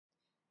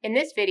In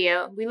this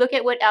video, we look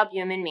at what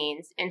albumin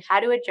means and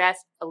how to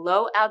address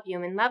low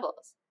albumin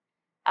levels.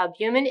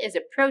 Albumin is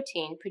a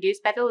protein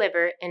produced by the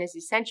liver and is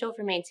essential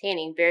for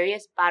maintaining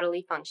various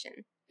bodily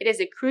functions. It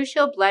is a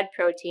crucial blood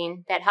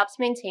protein that helps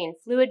maintain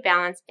fluid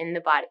balance in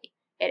the body.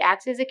 It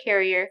acts as a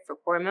carrier for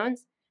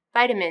hormones,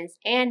 vitamins,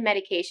 and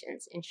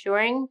medications,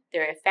 ensuring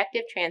their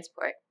effective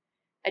transport.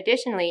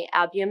 Additionally,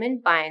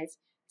 albumin binds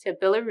to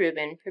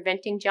bilirubin,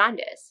 preventing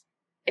jaundice.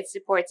 It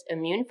supports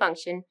immune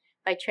function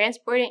by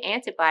transporting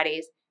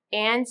antibodies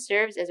and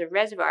serves as a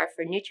reservoir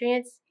for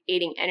nutrients,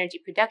 aiding energy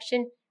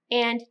production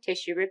and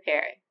tissue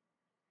repair.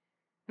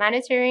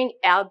 Monitoring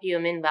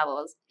albumin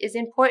levels is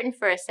important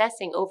for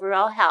assessing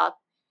overall health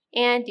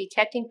and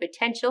detecting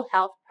potential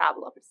health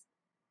problems.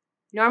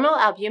 Normal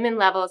albumin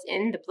levels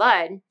in the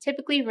blood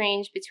typically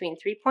range between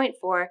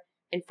 3.4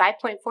 and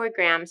 5.4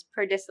 grams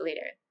per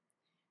deciliter.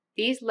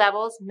 These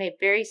levels may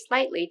vary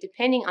slightly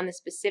depending on the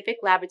specific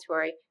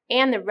laboratory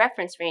and the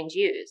reference range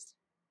used.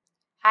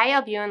 High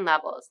albumin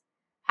levels.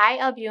 High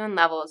albumin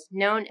levels,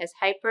 known as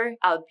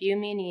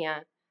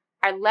hyperalbuminemia,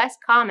 are less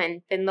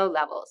common than low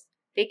levels.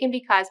 They can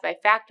be caused by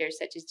factors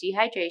such as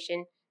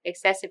dehydration,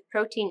 excessive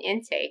protein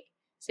intake,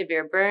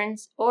 severe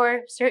burns,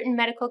 or certain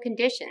medical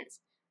conditions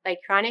like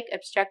chronic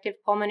obstructive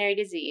pulmonary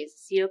disease,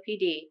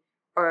 COPD,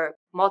 or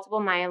multiple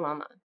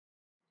myeloma.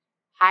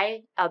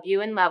 High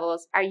albumin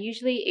levels are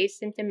usually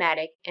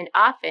asymptomatic and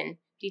often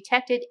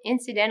detected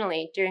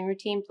incidentally during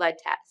routine blood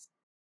tests.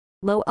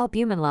 Low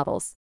albumin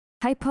levels.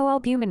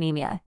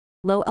 Hypoalbuminemia.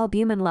 Low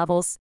albumin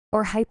levels,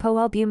 or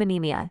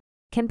hypoalbuminemia,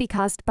 can be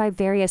caused by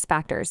various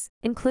factors,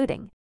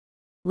 including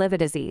liver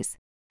disease.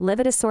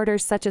 Liver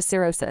disorders such as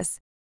cirrhosis,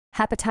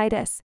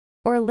 hepatitis,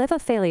 or liver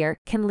failure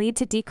can lead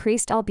to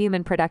decreased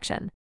albumin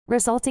production,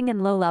 resulting in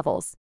low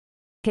levels.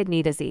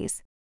 Kidney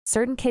disease.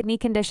 Certain kidney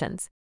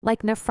conditions,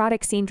 like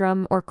nephrotic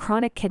syndrome or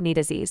chronic kidney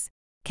disease,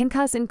 can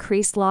cause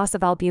increased loss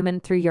of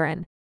albumin through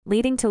urine,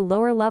 leading to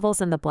lower levels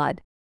in the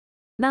blood.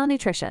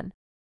 Malnutrition.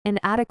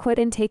 Inadequate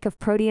intake of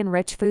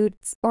protein-rich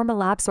foods or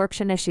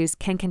malabsorption issues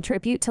can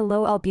contribute to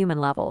low albumin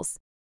levels.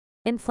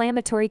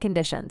 Inflammatory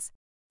conditions.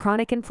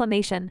 Chronic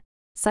inflammation,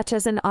 such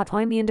as in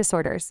autoimmune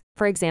disorders,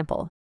 for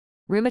example,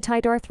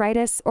 rheumatoid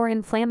arthritis or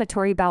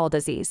inflammatory bowel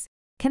disease,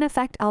 can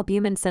affect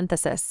albumin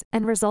synthesis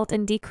and result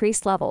in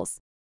decreased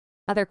levels.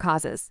 Other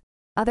causes.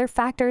 Other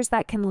factors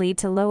that can lead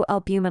to low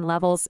albumin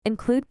levels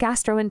include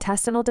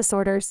gastrointestinal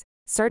disorders,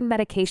 certain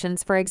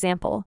medications, for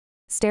example,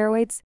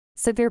 steroids,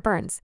 severe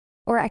burns,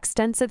 or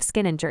extensive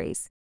skin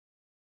injuries.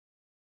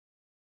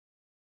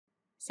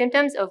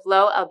 Symptoms of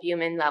low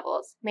albumin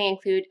levels may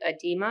include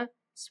edema,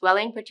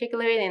 swelling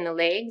particularly in the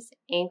legs,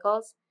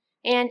 ankles,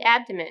 and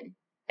abdomen,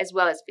 as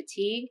well as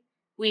fatigue,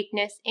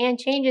 weakness, and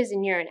changes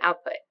in urine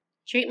output.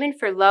 Treatment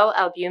for low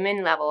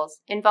albumin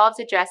levels involves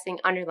addressing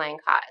underlying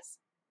cause.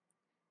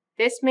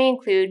 This may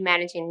include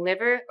managing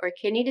liver or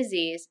kidney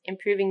disease,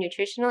 improving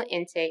nutritional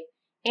intake,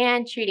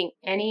 and treating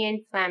any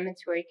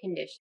inflammatory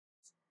conditions.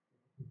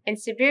 In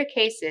severe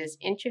cases,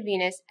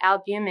 intravenous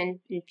albumin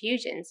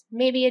infusions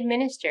may be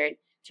administered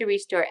to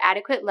restore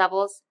adequate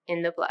levels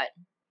in the blood.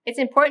 It's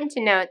important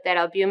to note that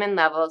albumin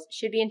levels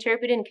should be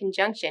interpreted in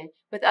conjunction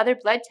with other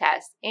blood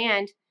tests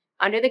and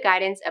under the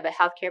guidance of a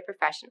healthcare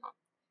professional.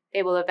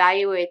 They will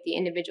evaluate the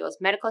individual's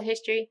medical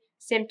history,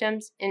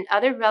 symptoms, and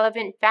other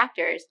relevant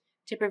factors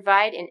to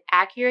provide an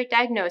accurate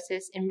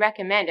diagnosis and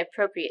recommend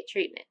appropriate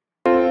treatment.